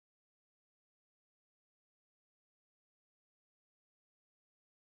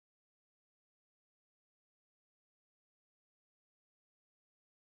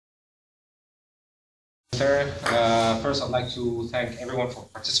sir. First, I'd like to thank everyone for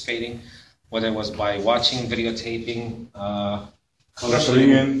participating, whether it was by watching, videotaping,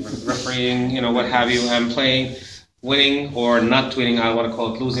 refereeing, what have you, and playing, winning or not winning. I want to call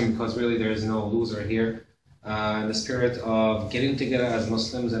it losing because really there is no loser here. In the spirit of getting together as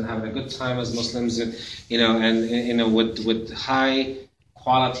Muslims and having a good time as Muslims, with high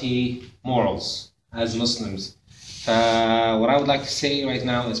quality morals as Muslims. What I would like to say right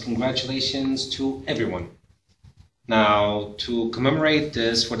now is congratulations to everyone. Now, to commemorate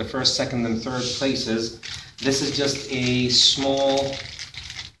this for the first, second, and third places, this is just a small,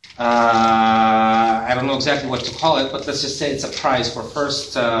 I don't know exactly what to call it, but let's just say it's a prize for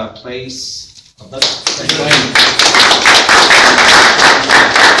first place.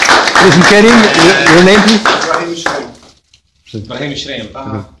 Listen, Karim, your name please? إبراهيم شريم.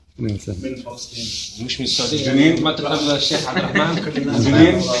 من فلسطين. مش من السعودية. جنين. ما تقدر الشيخ عبد الرحمن.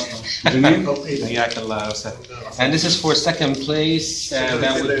 جنين. حياك الله وسهلا. And this is for second place.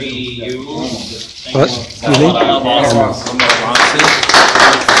 That would be you. What?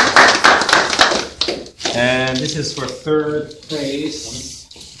 And this is for third place.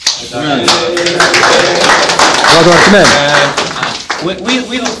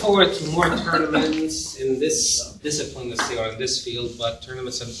 We look forward to more tournaments in this discipline, let's say, or in this field, but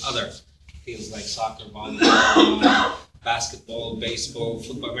tournaments in other fields like soccer, volleyball, basketball, baseball,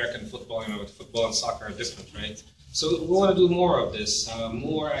 football, American football. Football and soccer are different, right? So we want to do more of this,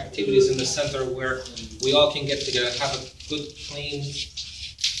 more activities in the center where we all can get together, have a good, clean,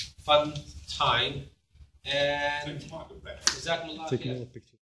 fun time, and Take another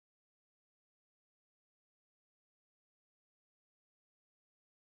picture.